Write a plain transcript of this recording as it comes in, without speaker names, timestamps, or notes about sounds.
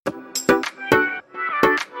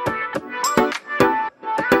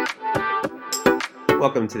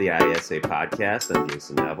Welcome to the ISA podcast. I'm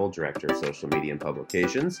Jason Neville, Director of Social Media and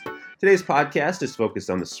Publications. Today's podcast is focused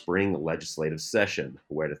on the spring legislative session.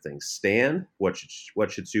 Where do things stand? What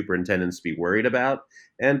should superintendents be worried about?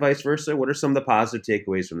 And vice versa, what are some of the positive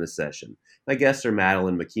takeaways from this session? My guests are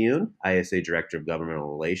Madeline McCune, ISA Director of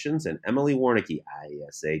Governmental Relations, and Emily Warnicki,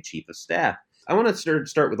 ISA Chief of Staff. I want to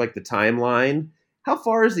start with the timeline. How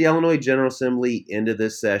far is the Illinois General Assembly into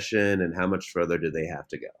this session, and how much further do they have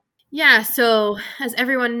to go? Yeah, so as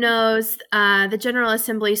everyone knows, the General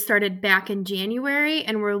Assembly started back in January,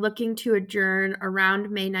 and we're looking to adjourn around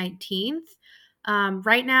May 19th.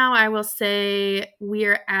 Right now, I will say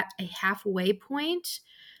we're at a halfway point.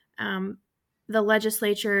 The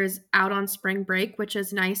legislature is out on spring break, which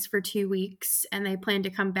is nice for 2 weeks, and they plan to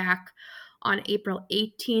come back on April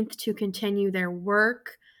 18th to continue their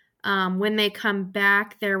work. When they come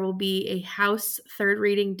back, there will be a House third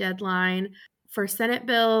reading deadline for Senate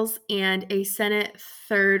bills and a Senate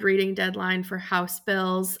third reading deadline for House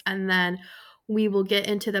bills. And then we will get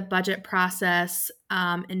into the budget process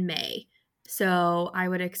in May. So I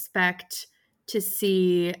would expect to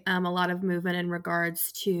see a lot of movement in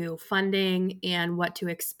regards to funding and what to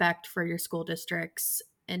expect for your school districts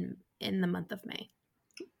in the month of May.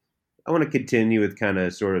 I want to continue with kind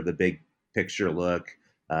of sort of the big picture look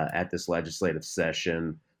at this legislative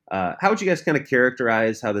session. How would you guys kind of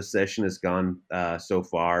characterize how the session has gone so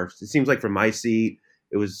far? It seems like from my seat,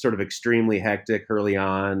 it was sort of extremely hectic early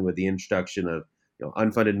on with the introduction of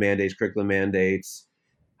unfunded mandates, curriculum mandates.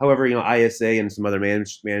 However, ISA and some other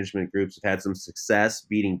management groups have had some success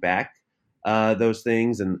beating back those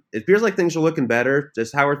things, and it feels like things are looking better.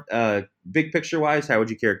 Just big picture wise, how would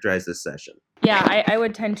you characterize this session? Yeah, I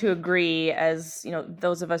would tend to agree, as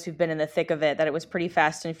those of us who've been in the thick of it, that it was pretty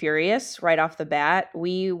fast and furious right off the bat.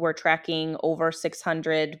 We were tracking over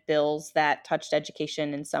 600 bills that touched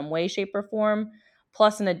education in some way, shape, or form,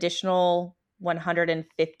 plus an additional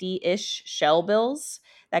 150-ish shell bills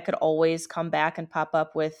that could always come back and pop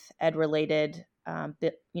up with ed-related,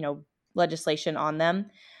 legislation on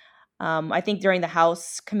them. I think during the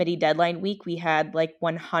House committee deadline week, we had like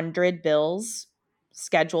 100 bills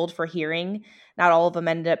scheduled for hearing. Not all of them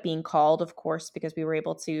ended up being called, of course, because we were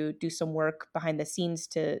able to do some work behind the scenes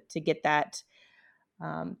to get that,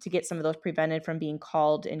 to get some of those prevented from being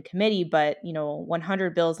called in committee. But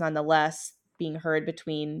 100 bills nonetheless being heard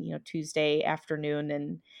between Tuesday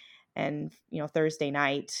afternoon and Thursday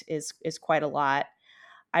night is quite a lot.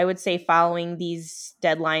 I would say following these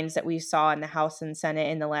deadlines that we saw in the House and Senate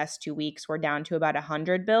in the last 2 weeks, we're down to about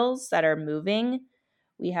 100 bills that are moving.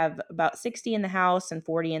 We have about 60 in the House and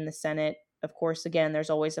 40 in the Senate. Of course, again,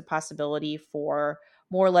 there's always a possibility for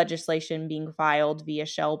more legislation being filed via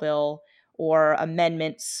shell bill or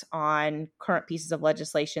amendments on current pieces of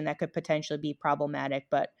legislation that could potentially be problematic.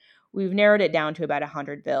 But we've narrowed it down to about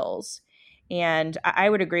 100 bills. And I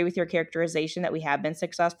would agree with your characterization that we have been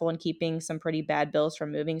successful in keeping some pretty bad bills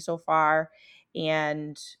from moving so far,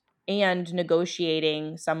 and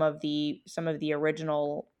negotiating some of the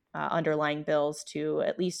original underlying bills to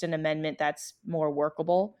at least an amendment that's more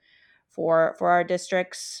workable for our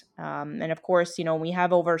districts. And of course, we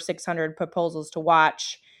have over 600 proposals to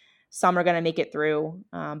watch. Some are going to make it through,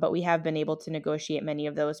 but we have been able to negotiate many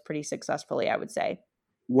of those pretty successfully, I would say.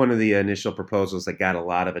 One of the initial proposals that got a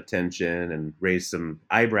lot of attention and raised some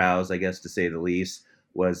eyebrows, I guess to say the least,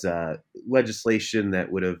 was legislation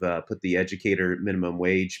that would have put the educator minimum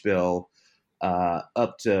wage bill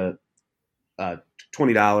up to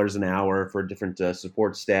 $20 an hour for different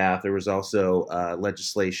support staff. There was also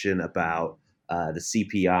legislation about the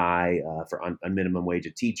CPI for on minimum wage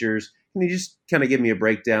of teachers. Can you just kind of give me a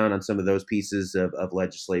breakdown on some of those pieces of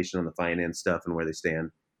legislation on the finance stuff and where they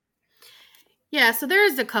stand? Yeah, so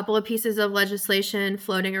there's a couple of pieces of legislation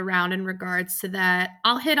floating around in regards to that.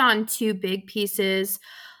 I'll hit on two big pieces.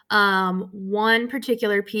 One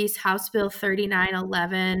particular piece, House Bill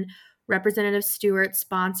 3911, Representative Stewart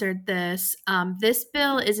sponsored this. This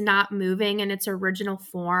bill is not moving in its original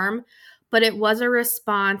form, but it was a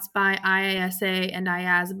response by IASA and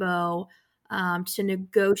IASBO to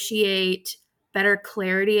negotiate better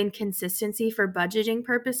clarity and consistency for budgeting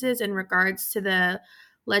purposes in regards to the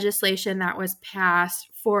legislation that was passed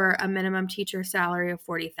for a minimum teacher salary of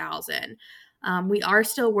 $40,000. We are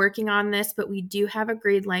still working on this, but we do have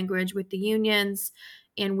agreed language with the unions,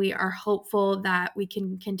 and we are hopeful that we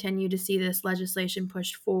can continue to see this legislation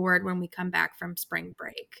pushed forward when we come back from spring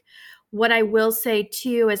break. What I will say,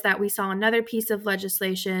 too, is that we saw another piece of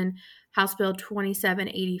legislation, House Bill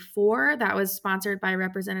 2784, that was sponsored by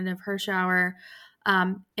Representative Hirschauer.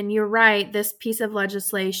 And you're right, this piece of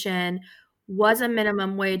legislation was a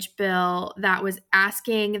minimum wage bill that was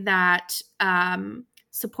asking that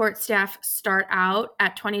support staff start out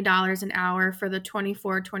at $20 an hour for the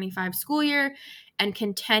 24-25 school year and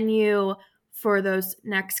continue for those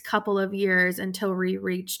next couple of years until we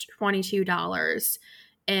reached $22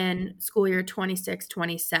 in school year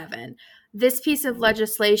 26-27. This piece of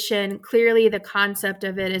legislation, clearly the concept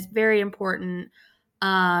of it is very important.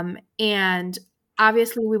 And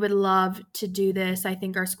obviously we would love to do this. I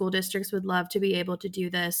think our school districts would love to be able to do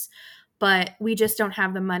this, but we just don't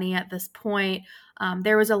have the money at this point.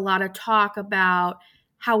 There was a lot of talk about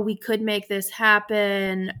how we could make this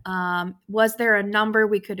happen. Was there a number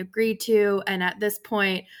we could agree to? And at this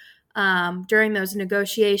point, during those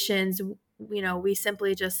negotiations, we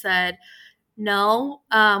simply just said, no,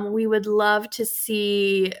 we would love to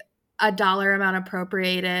see a dollar amount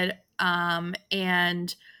appropriated,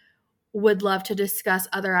 and would love to discuss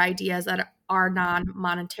other ideas that are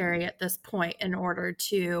non-monetary at this point in order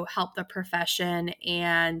to help the profession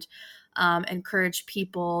and encourage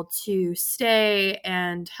people to stay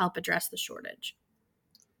and help address the shortage.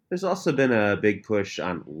 There's also been a big push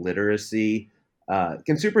on literacy.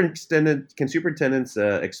 Can superintendents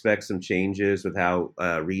expect some changes with how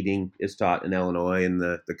reading is taught in Illinois in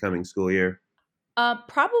the coming school year?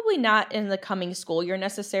 Probably not in the coming school year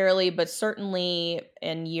necessarily, but certainly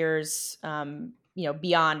in years,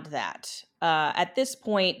 beyond that. At this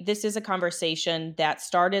point, this is a conversation that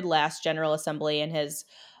started last General Assembly and has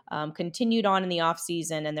continued on in the off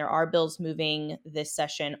season, and there are bills moving this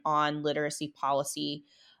session on literacy policy.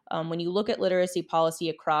 When you look at literacy policy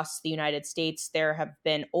across the United States, there have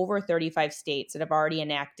been over 35 states that have already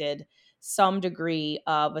enacted some degree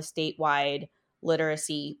of a statewide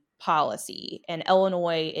literacy policy, and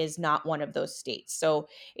Illinois is not one of those states. So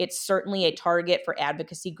it's certainly a target for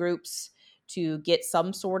advocacy groups to get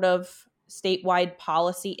some sort of statewide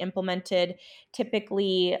policy implemented.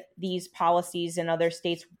 Typically, these policies in other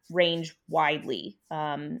states range widely.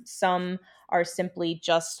 Some are simply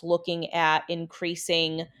just looking at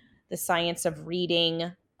increasing the science of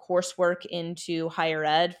reading coursework into higher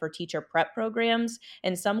ed for teacher prep programs,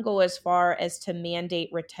 and some go as far as to mandate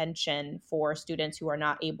retention for students who are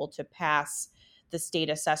not able to pass the state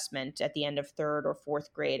assessment at the end of third or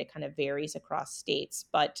fourth grade. It kind of varies across states.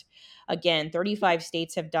 But again, 35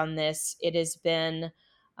 states have done this. It has been,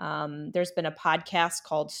 there's been a podcast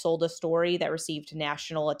called Sold a Story that received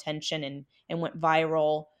national attention and went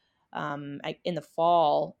viral in the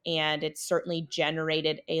fall. And it certainly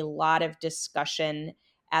generated a lot of discussion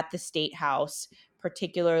at the State House,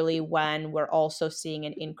 particularly when we're also seeing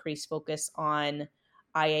an increased focus on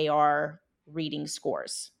IAR reading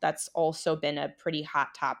scores. That's also been a pretty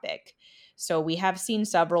hot topic. So we have seen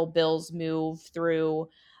several bills move through.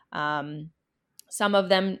 Some of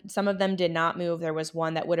them did not move. There was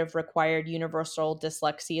one that would have required universal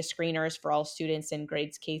dyslexia screeners for all students in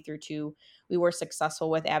grades K through 2. We were successful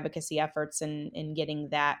with advocacy efforts in getting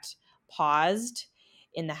that paused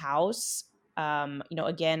in the House.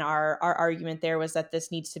 Again, our argument there was that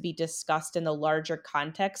this needs to be discussed in the larger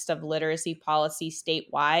context of literacy policy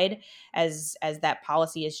statewide as that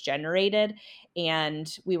policy is generated.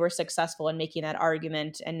 And we were successful in making that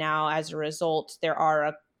argument. And now, as a result, there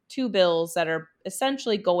are two bills that are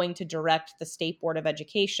essentially going to direct the State Board of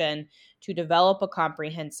Education to develop a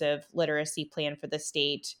comprehensive literacy plan for the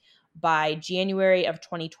state by January of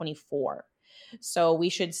 2024. So we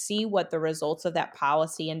should see what the results of that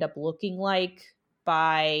policy end up looking like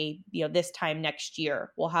by this time next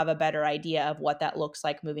year. We'll have a better idea of what that looks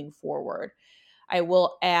like moving forward. I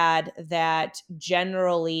will add that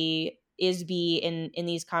generally ISB in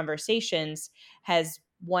these conversations has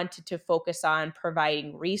wanted to focus on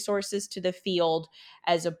providing resources to the field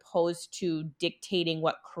as opposed to dictating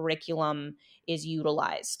what curriculum is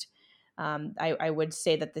utilized. I would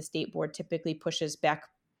say that the state board typically pushes back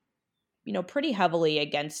pretty heavily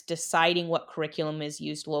against deciding what curriculum is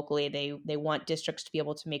used locally. They want districts to be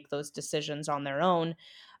able to make those decisions on their own,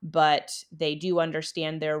 but they do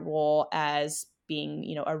understand their role as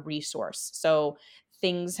being, a resource. So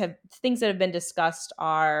things that have been discussed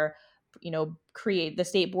are, create the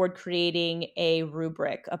state board creating a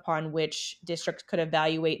rubric upon which districts could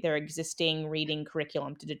evaluate their existing reading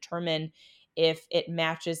curriculum to determine if it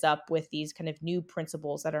matches up with these kind of new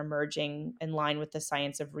principles that are emerging in line with the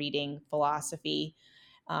science of reading philosophy.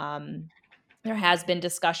 There has been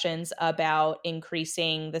discussions about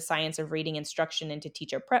increasing the science of reading instruction into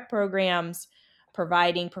teacher prep programs,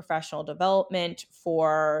 providing professional development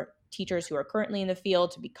for teachers who are currently in the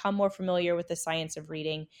field to become more familiar with the science of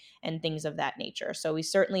reading and things of that nature. So we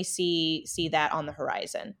certainly see that on the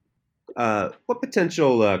horizon. What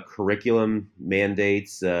potential curriculum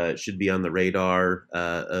mandates should be on the radar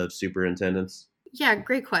of superintendents? Yeah,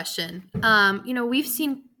 great question. We've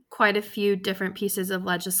seen quite a few different pieces of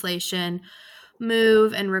legislation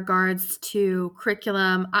move in regards to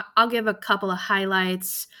curriculum. I'll give a couple of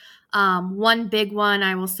highlights. One big one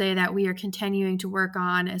I will say that we are continuing to work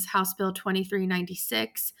on is House Bill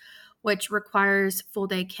 2396, which requires full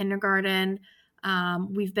day kindergarten.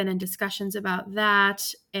 We've been in discussions about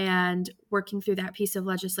that and working through that piece of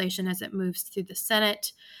legislation as it moves through the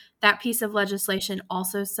Senate. That piece of legislation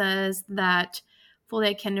also says that full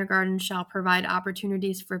day kindergarten shall provide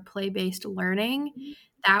opportunities for play based learning.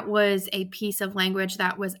 That was a piece of language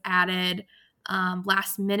that was added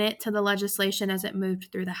last minute to the legislation as it moved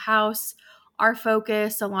through the House. Our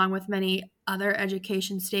focus, along with many other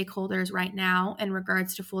education stakeholders right now in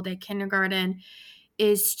regards to full day kindergarten,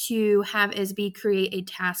 is to have ISB create a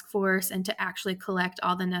task force and to actually collect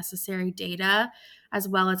all the necessary data, as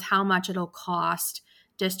well as how much it'll cost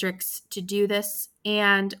districts to do this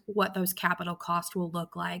and what those capital costs will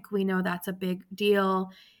look like. We know that's a big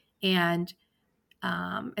deal. And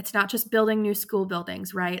it's not just building new school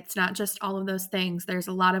buildings, right? It's not just all of those things. There's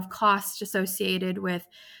a lot of costs associated with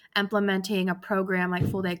implementing a program like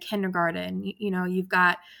full day kindergarten. You've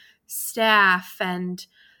got staff and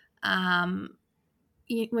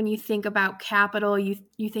when you think about capital,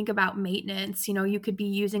 you think about maintenance. You could be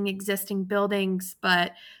using existing buildings,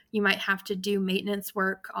 but you might have to do maintenance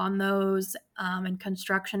work on those and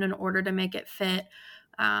construction in order to make it fit.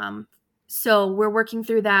 So we're working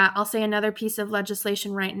through that. I'll say another piece of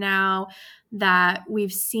legislation right now that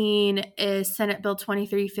we've seen is Senate Bill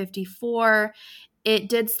 2354. It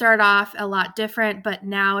did start off a lot different, but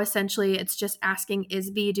now essentially it's just asking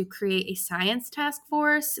ISB to create a science task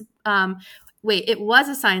force. It was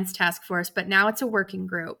a science task force, but now it's a working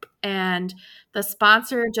group. And the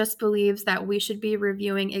sponsor just believes that we should be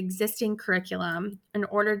reviewing existing curriculum in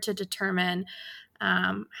order to determine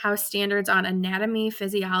how standards on anatomy,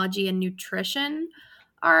 physiology, and nutrition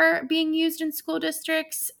are being used in school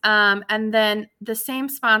districts. And then the same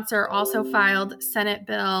sponsor also filed Senate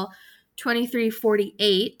Bill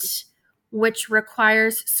 2348, which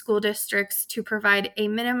requires school districts to provide a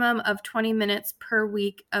minimum of 20 minutes per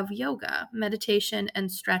week of yoga, meditation,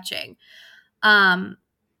 and stretching.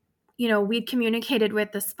 We communicated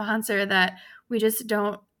with the sponsor that we just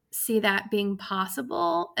don't see that being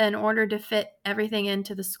possible in order to fit everything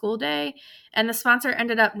into the school day. And the sponsor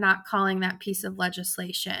ended up not calling that piece of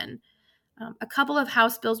legislation. A couple of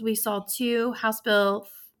House bills we saw too. House Bill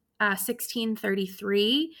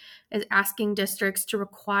 1633 is asking districts to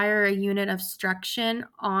require a unit of instruction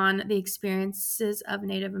on the experiences of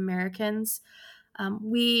Native Americans.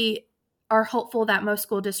 We are hopeful that most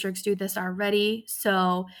school districts do this already,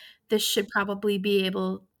 so this should probably be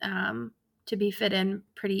able to be fit in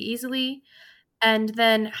pretty easily. And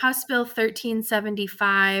then House Bill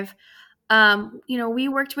 1375, we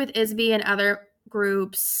worked with ISB and other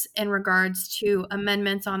groups in regards to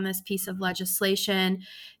amendments on this piece of legislation.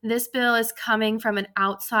 This bill is coming from an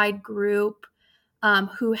outside group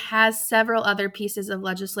who has several other pieces of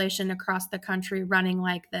legislation across the country running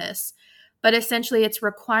like this. But essentially, it's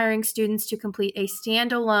requiring students to complete a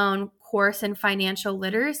standalone course in financial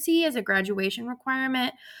literacy as a graduation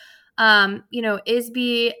requirement.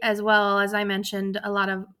 ISB, as well as I mentioned, a lot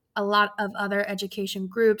of other education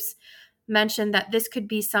groups mentioned that this could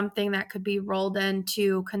be something that could be rolled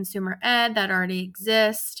into consumer ed that already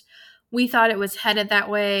exists. We thought it was headed that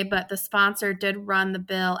way, but the sponsor did run the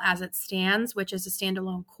bill as it stands, which is a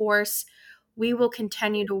standalone course. We will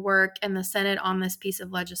continue to work in the Senate on this piece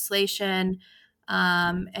of legislation,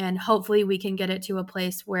 and hopefully we can get it to a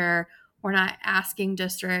place where we're not asking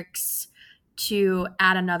districts to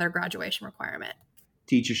add another graduation requirement.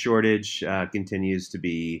 Teacher shortage continues to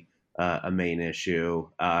be a main issue.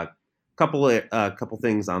 Couple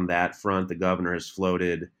things on that front. The governor has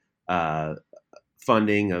floated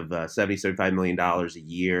funding of $75 million a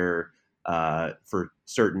year for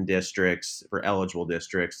certain districts, for eligible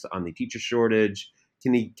districts on the teacher shortage.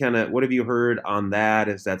 Can you what have you heard on that?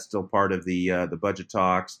 Is that still part of the budget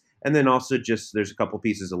talks? And then also just there's a couple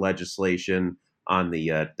pieces of legislation on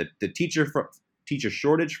the teacher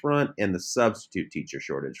shortage front and the substitute teacher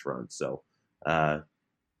shortage front. So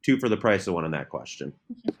two for the price of one on that question.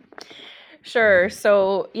 Sure.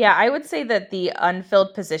 So, yeah, I would say that the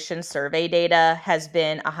unfilled position survey data has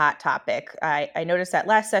been a hot topic. I noticed that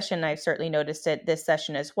last session. I've certainly noticed it this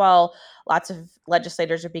session as well. Lots of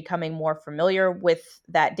legislators are becoming more familiar with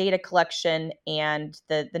that data collection, and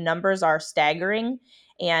the numbers are staggering,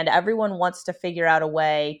 and everyone wants to figure out a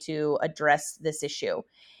way to address this issue.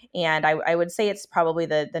 And I would say it's probably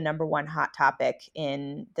the number one hot topic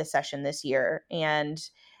in the session this year. And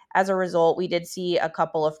As a result, we did see a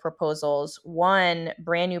couple of proposals. One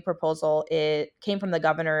brand new proposal, it came from the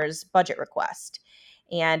governor's budget request,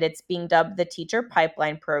 and it's being dubbed the Teacher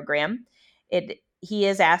Pipeline Program. He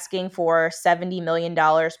is asking for $70 million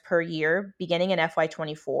per year beginning in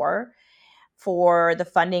FY24 for the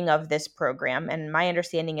funding of this program. And my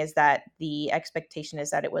understanding is that the expectation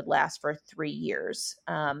is that it would last for 3 years.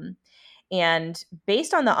 And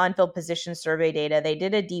based on the unfilled position survey data, they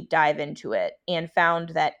did a deep dive into it and found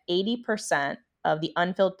that 80% of the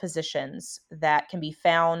unfilled positions that can be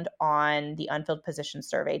found on the unfilled position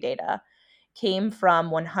survey data came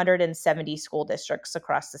from 170 school districts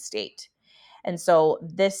across the state. And so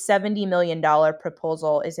this $70 million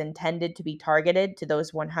proposal is intended to be targeted to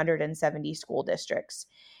those 170 school districts.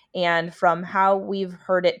 And from how we've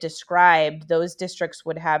heard it described, those districts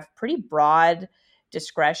would have pretty broad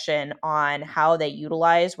discretion on how they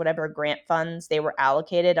utilize whatever grant funds they were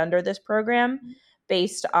allocated under this program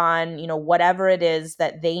based on, whatever it is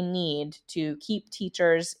that they need to keep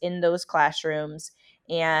teachers in those classrooms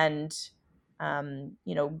and,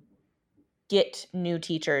 get new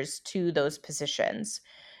teachers to those positions.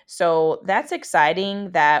 So that's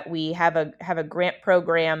exciting that we have a grant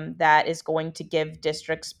program that is going to give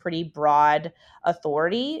districts pretty broad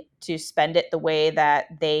authority to spend it the way that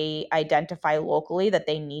they identify locally that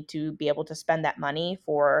they need to be able to spend that money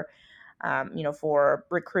for, for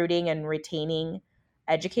recruiting and retaining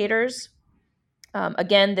educators.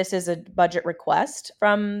 Again, this is a budget request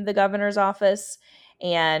from the governor's office.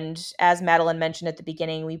 And as Madeline mentioned at the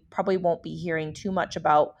beginning, we probably won't be hearing too much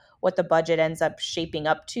about what the budget ends up shaping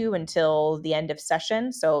up to until the end of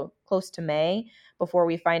session, so close to May, before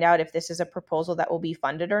we find out if this is a proposal that will be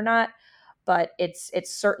funded or not. But it's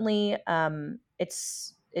certainly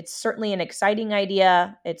it's certainly an exciting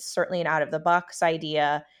idea. It's certainly an out of the box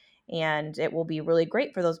idea, and it will be really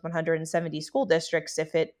great for those 170 school districts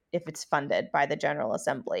if it's funded by the General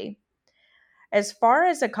Assembly. As far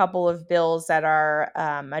as a couple of bills that are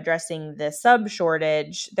addressing the sub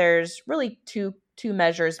shortage, there's really two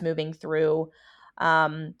measures moving through.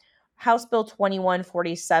 House Bill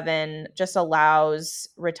 2147 just allows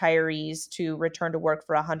retirees to return to work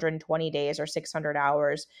for 120 days or 600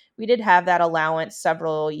 hours. We did have that allowance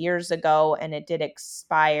several years ago, and it did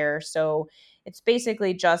expire. So it's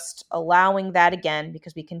basically just allowing that again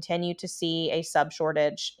because we continue to see a sub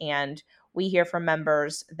shortage, and we hear from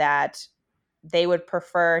members that they would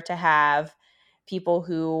prefer to have people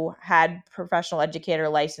who had professional educator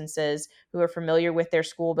licenses, who are familiar with their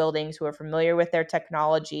school buildings, who are familiar with their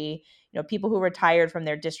technology. People who retired from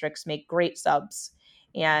their districts make great subs.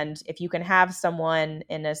 And if you can have someone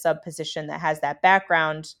in a sub position that has that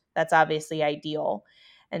background, that's obviously ideal.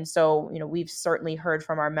 And so, we've certainly heard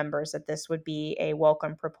from our members that this would be a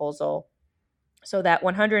welcome proposal. So that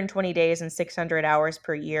 120 days and 600 hours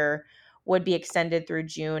per year would be extended through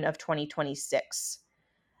June of 2026.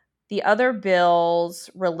 The other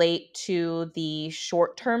bills relate to the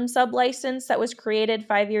short-term sublicense that was created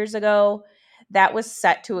 5 years ago. That was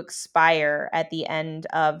set to expire at the end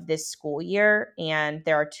of this school year, and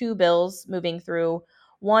there are two bills moving through.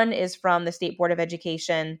 One is from the State Board of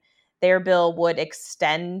Education. Their bill would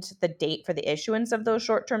extend the date for the issuance of those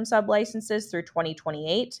short-term sublicenses through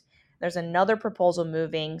 2028. There's another proposal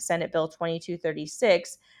moving, Senate Bill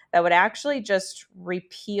 2236, that would actually just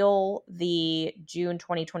repeal the June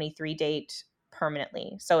 2023 date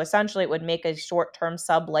permanently. So essentially, it would make a short-term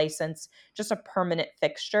sub-license just a permanent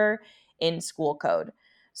fixture in school code.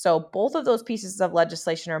 So both of those pieces of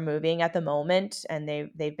legislation are moving at the moment, and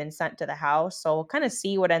they've been sent to the House. So we'll kind of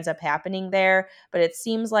see what ends up happening there. But it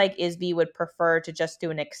seems like ISB would prefer to just do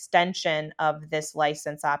an extension of this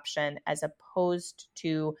license option as opposed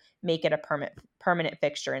to make it a permanent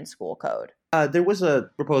fixture in school code. There was a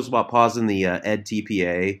proposal about pausing the Ed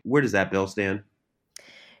TPA. Where does that bill stand?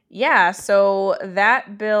 Yeah, so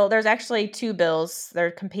that bill, there's actually two bills.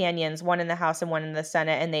 They're companions, one in the House and one in the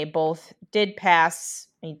Senate, and they both did pass,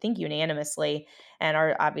 I think unanimously, and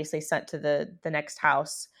are obviously sent to the next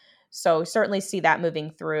House. So certainly see that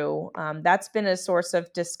moving through. That's been a source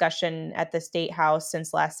of discussion at the State House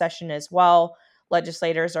since last session as well.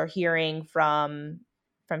 Legislators are hearing from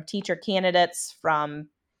teacher candidates, from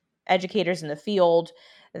educators in the field,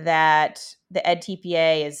 that the Ed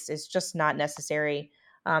TPA is just not necessary.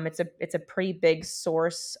 It's a pretty big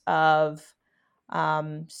source of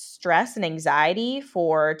stress and anxiety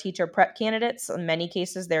for teacher prep candidates. In many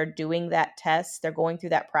cases, they're doing that test. They're going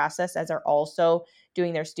through that process as they're also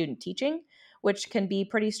doing their student teaching, which can be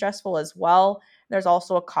pretty stressful as well. There's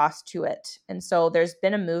also a cost to it. And so there's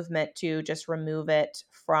been a movement to just remove it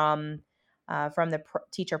from from the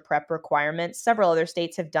teacher prep requirements. Several other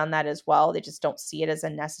states have done that as well. They just don't see it as a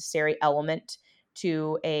necessary element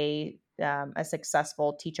to a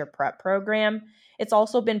successful teacher prep program. It's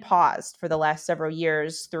also been paused for the last several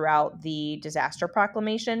years throughout the disaster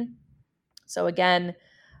proclamation. So again,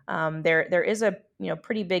 there is a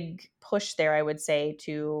pretty big push there, I would say,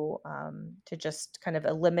 to just kind of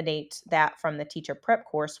eliminate that from the teacher prep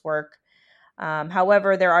coursework.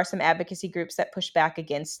 However, there are some advocacy groups that push back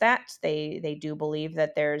against that. They do believe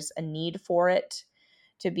that there's a need for it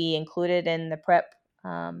to be included in the prep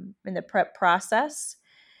process.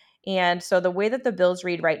 And so the way that the bills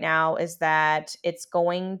read right now is that it's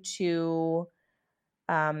going to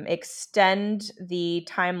extend the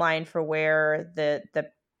timeline for where the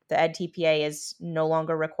Ed TPA is no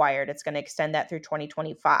longer required. It's going to extend that through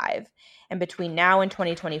 2025. And between now and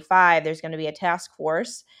 2025, there's going to be a task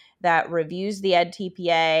force that reviews the Ed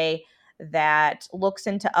TPA, that looks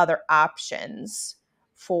into other options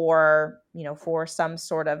for some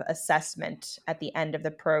sort of assessment at the end of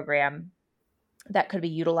the program that could be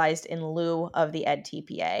utilized in lieu of the Ed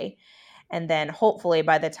TPA. And then hopefully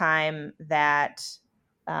by the time that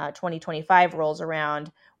 2025 rolls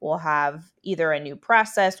around, we'll have either a new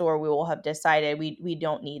process or we will have decided we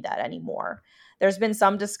don't need that anymore. There's been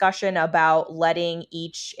some discussion about letting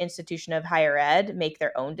each institution of higher ed make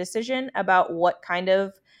their own decision about what kind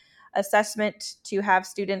of assessment to have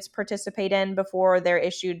students participate in before they're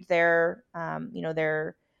issued their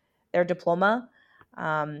diploma.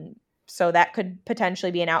 So that could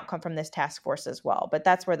potentially be an outcome from this task force as well. But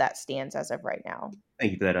that's where that stands as of right now.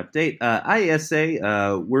 Thank you for that update.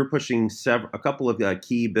 ISA, we're pushing a couple of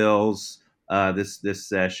key bills this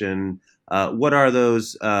session. What are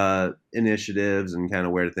those initiatives and kind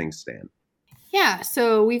of where do things stand? Yeah,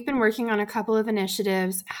 so we've been working on a couple of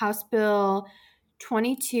initiatives, House Bill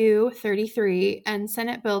 2233 and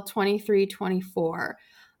Senate Bill 2324.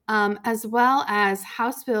 As well as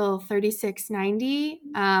House Bill 3690.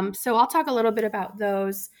 So I'll talk a little bit about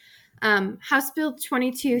those. House Bill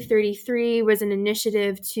 2233 was an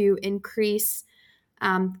initiative to increase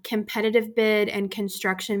competitive bid and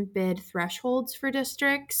construction bid thresholds for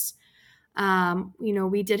districts.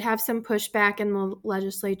 We did have some pushback in the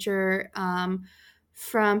legislature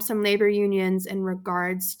from some labor unions in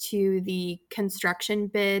regards to the construction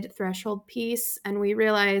bid threshold piece. And we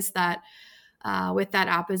realized that with that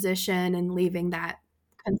opposition and leaving that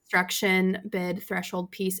construction bid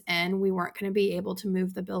threshold piece in, we weren't going to be able to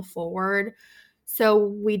move the bill forward. So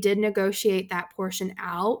we did negotiate that portion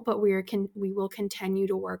out, but we will continue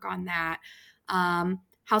to work on that.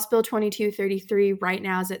 House Bill 2233 right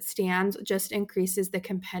now as it stands just increases the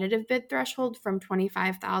competitive bid threshold from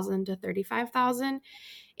 $25,000 to $35,000,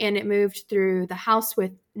 and it moved through the House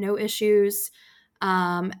with no issues,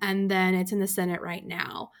 and then it's in the Senate right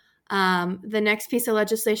now. The next piece of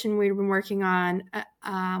legislation we've been working on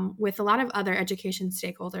with a lot of other education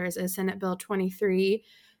stakeholders is Senate Bill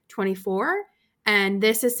 2324. And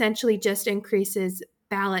this essentially just increases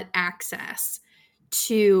ballot access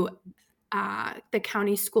to the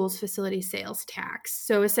county schools facility sales tax.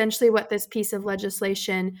 So essentially what this piece of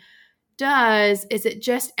legislation does is it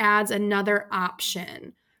just adds another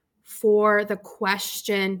option for the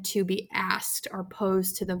question to be asked or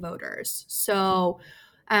posed to the voters. So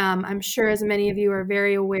I'm sure as many of you are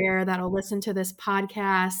very aware that'll listen to this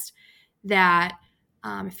podcast that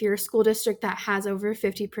if you're a school district that has over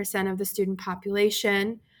 50% of the student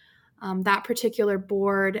population, that particular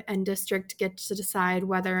board and district gets to decide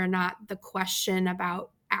whether or not the question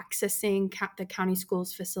about accessing the county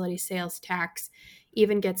schools facility sales tax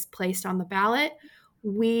even gets placed on the ballot.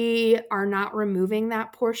 We are not removing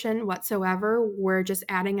that portion whatsoever. We're just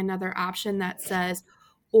adding another option that says,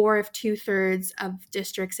 or if 2/3 of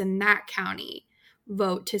districts in that county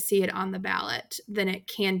vote to see it on the ballot, then it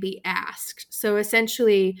can be asked. So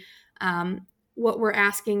essentially, what we're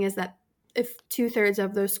asking is that if 2/3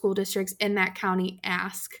 of those school districts in that county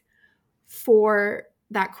ask for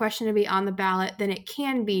that question to be on the ballot, then it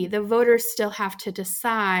can be. The voters still have to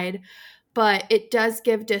decide, but it does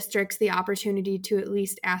give districts the opportunity to at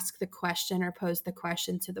least ask the question or pose the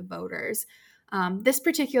question to the voters. This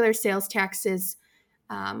particular sales tax is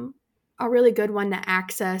a really good one to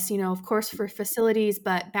access, of course, for facilities,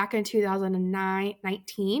 but back in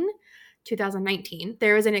 2019,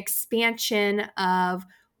 there was an expansion of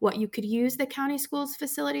what you could use the county schools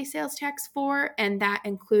facility sales tax for, and that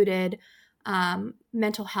included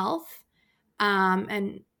mental health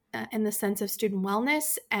and in the sense of student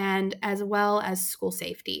wellness, and as well as school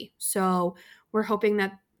safety. So we're hoping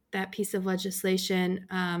that that piece of legislation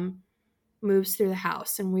moves through the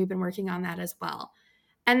House, and we've been working on that as well.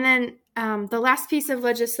 And then The last piece of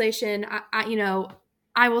legislation,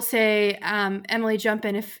 I will say, Emily, jump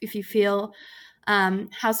in if you feel.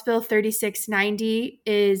 House Bill 3690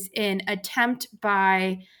 is an attempt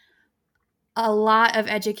by a lot of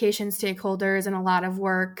education stakeholders and a lot of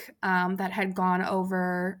work that had gone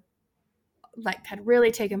over, like, had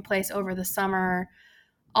really taken place over the summer,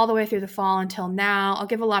 all the way through the fall until now. I'll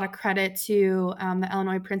give a lot of credit to the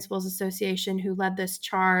Illinois Principals Association, who led this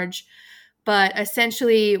charge. But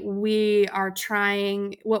essentially, what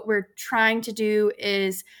we're trying to do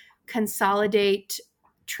is consolidate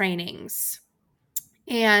trainings.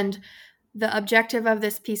 And the objective of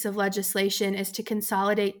this piece of legislation is to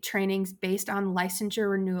consolidate trainings based on licensure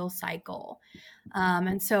renewal cycle.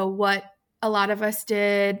 And so what a lot of us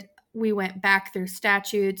did, we went back through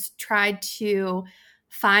statutes, tried to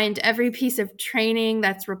find every piece of training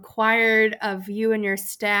that's required of you and your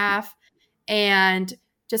staff, and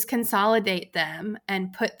just consolidate them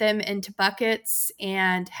and put them into buckets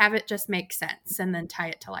and have it just make sense, and then tie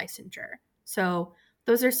it to licensure. So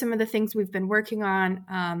those are some of the things we've been working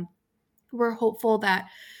on. We're hopeful that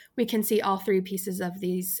we can see all three pieces of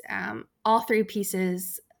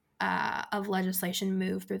legislation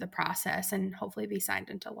move through the process and hopefully be signed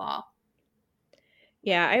into law.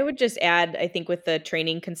 Yeah, I would just add, I think with the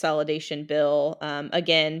training consolidation bill,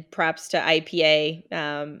 again, props to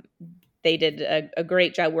IPA. They did a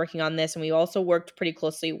great job working on this. And we also worked pretty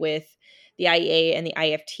closely with the IEA and the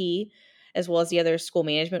IFT, as well as the other school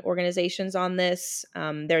management organizations on this.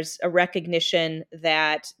 There's a recognition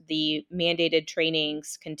that the mandated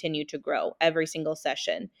trainings continue to grow every single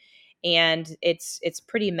session. And it's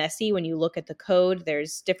pretty messy when you look at the code.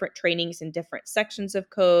 There's different trainings in different sections of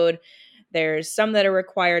code. There's some that are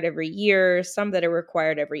required every year, some that are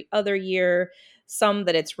required every other year, some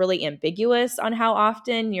that it's really ambiguous on how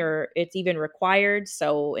often it's even required.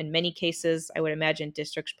 So in many cases, I would imagine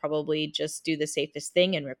districts probably just do the safest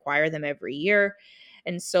thing and require them every year.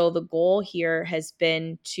 And so the goal here has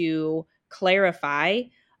been to clarify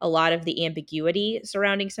a lot of the ambiguity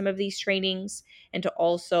surrounding some of these trainings, and to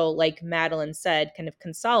also, like Madeline said, kind of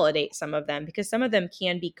consolidate some of them, because some of them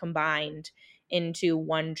can be combined into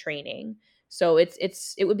one training. So it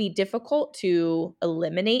would be difficult to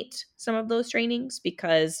eliminate some of those trainings,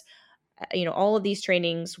 because all of these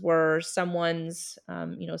trainings were someone's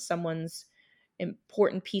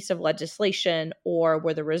important piece of legislation, or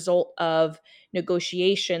were the result of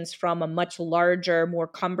negotiations from a much larger, more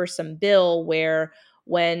cumbersome bill, where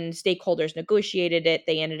when stakeholders negotiated it,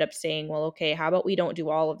 they ended up saying, well, okay, how about we don't do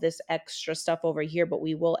all of this extra stuff over here, but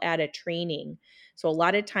we will add a training. So a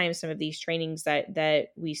lot of times, some of these trainings that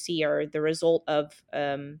we see are the result of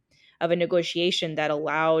a negotiation that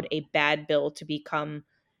allowed a bad bill to become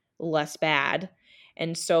less bad.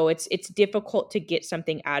 And so it's difficult to get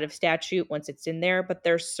something out of statute once it's in there, but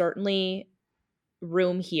there's certainly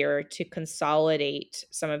room here to consolidate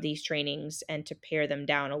some of these trainings and to pare them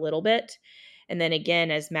down a little bit. And then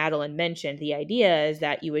again, as Madeline mentioned, the idea is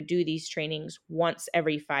that you would do these trainings once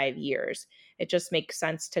every 5 years. It just makes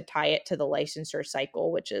sense to tie it to the licensure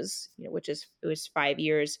cycle, which was 5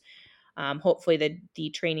 years. Hopefully the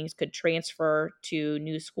trainings could transfer to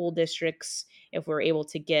new school districts if we're able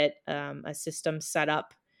to get a system set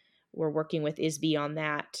up. We're working with ISB on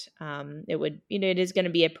that. It is going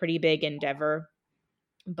to be a pretty big endeavor,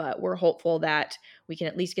 but we're hopeful that we can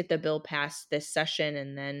at least get the bill passed this session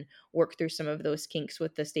and then work through some of those kinks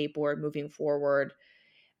with the state board moving forward.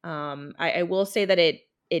 I will say that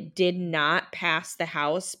it did not pass the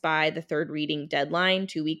House by the third reading deadline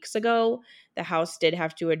 2 weeks ago. The House did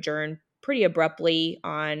have to adjourn pretty abruptly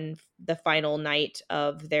on the final night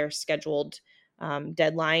of their scheduled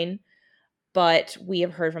deadline. But we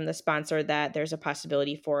have heard from the sponsor that there's a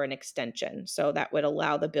possibility for an extension. So that would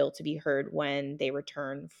allow the bill to be heard when they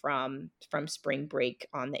return from spring break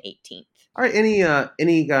on the 18th. All right.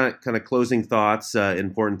 Any kind of closing thoughts,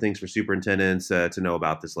 important things for superintendents to know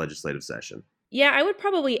about this legislative session? Yeah, I would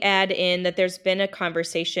probably add in that there's been a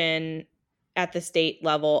conversation at the state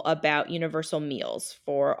level about universal meals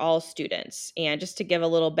for all students. And just to give a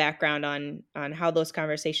little background on how those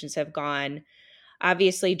conversations have gone,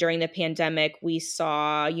 obviously, during the pandemic, we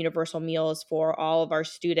saw universal meals for all of our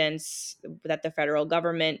students that the federal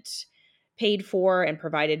government paid for and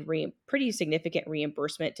provided pretty significant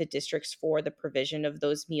reimbursement to districts for the provision of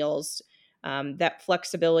those meals. That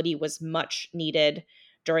flexibility was much needed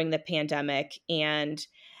during the pandemic. And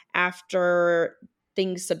after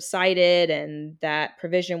things subsided and that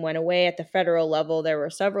provision went away at the federal level, there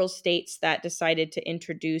were several states that decided to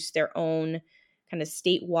introduce their own kind of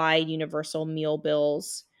statewide universal meal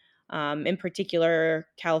bills. In particular,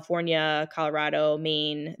 California, Colorado,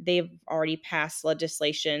 Maine, they've already passed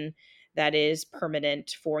legislation that is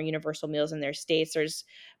permanent for universal meals in their states. There's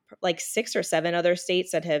like 6 or 7 other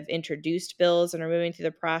states that have introduced bills and are moving through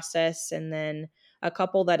the process, and then a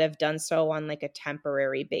couple that have done so on like a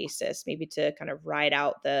temporary basis, maybe to kind of ride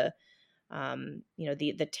out the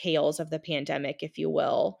the tails of the pandemic, if you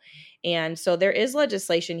will. And so there is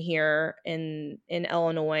legislation here in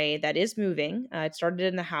Illinois that is moving. It started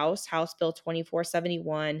in the House Bill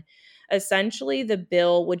 2471. Essentially, the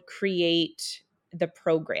bill would create the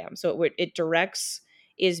program. So it directs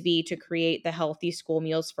ISB to create the Healthy School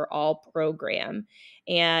Meals for All program.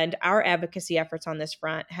 And our advocacy efforts on this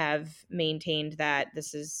front have maintained that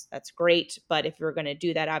that's great. But if we're going to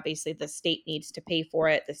do that, obviously the state needs to pay for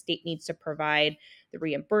it. The state needs to provide the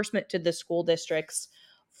reimbursement to the school districts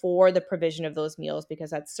for the provision of those meals,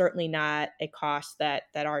 because that's certainly not a cost that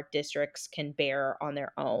our districts can bear on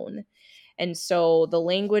their own. And so the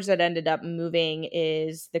language that ended up moving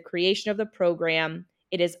is the creation of the program.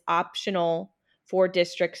 It is optional for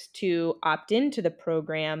districts to opt into the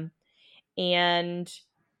program. And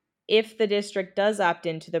if the district does opt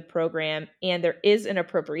into the program and there is an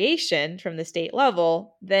appropriation from the state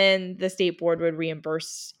level, then the state board would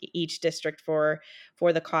reimburse each district for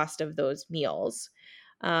the cost of those meals.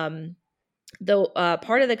 Though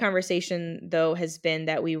part of the conversation, though, has been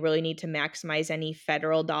that we really need to maximize any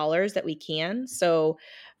federal dollars that we can. So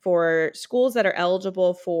for schools that are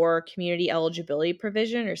eligible for community eligibility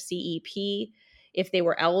provision, or CEP, if they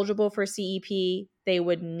were eligible for CEP, they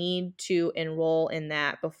would need to enroll in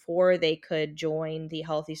that before they could join the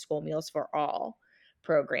Healthy School Meals for All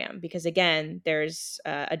program. Because again, there's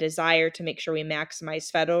a desire to make sure we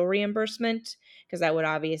maximize federal reimbursement, because that would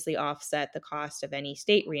obviously offset the cost of any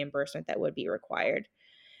state reimbursement that would be required.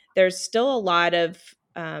 There's still a lot of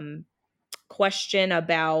question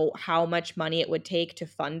about how much money it would take to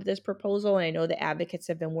fund this proposal. And I know the advocates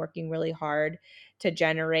have been working really hard to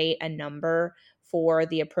generate a number for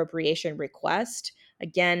the appropriation request.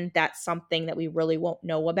 Again, that's something that we really won't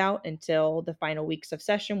know about until the final weeks of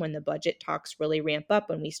session, when the budget talks really ramp up,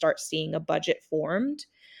 when we start seeing a budget formed.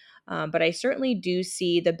 But I certainly do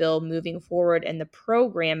see the bill moving forward and the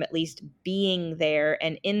program at least being there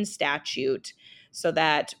and in statute, so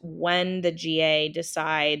that when the GA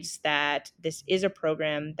decides that this is a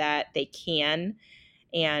program that they can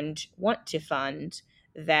and want to fund,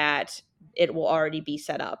 that it will already be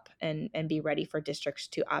set up and be ready for districts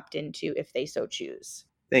to opt into if they so choose.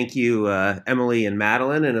 Thank you, Emily and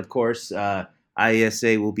Madeline. And of course,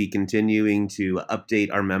 IESA will be continuing to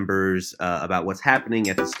update our members about what's happening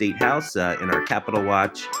at the State House in our Capitol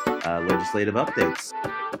Watch legislative updates.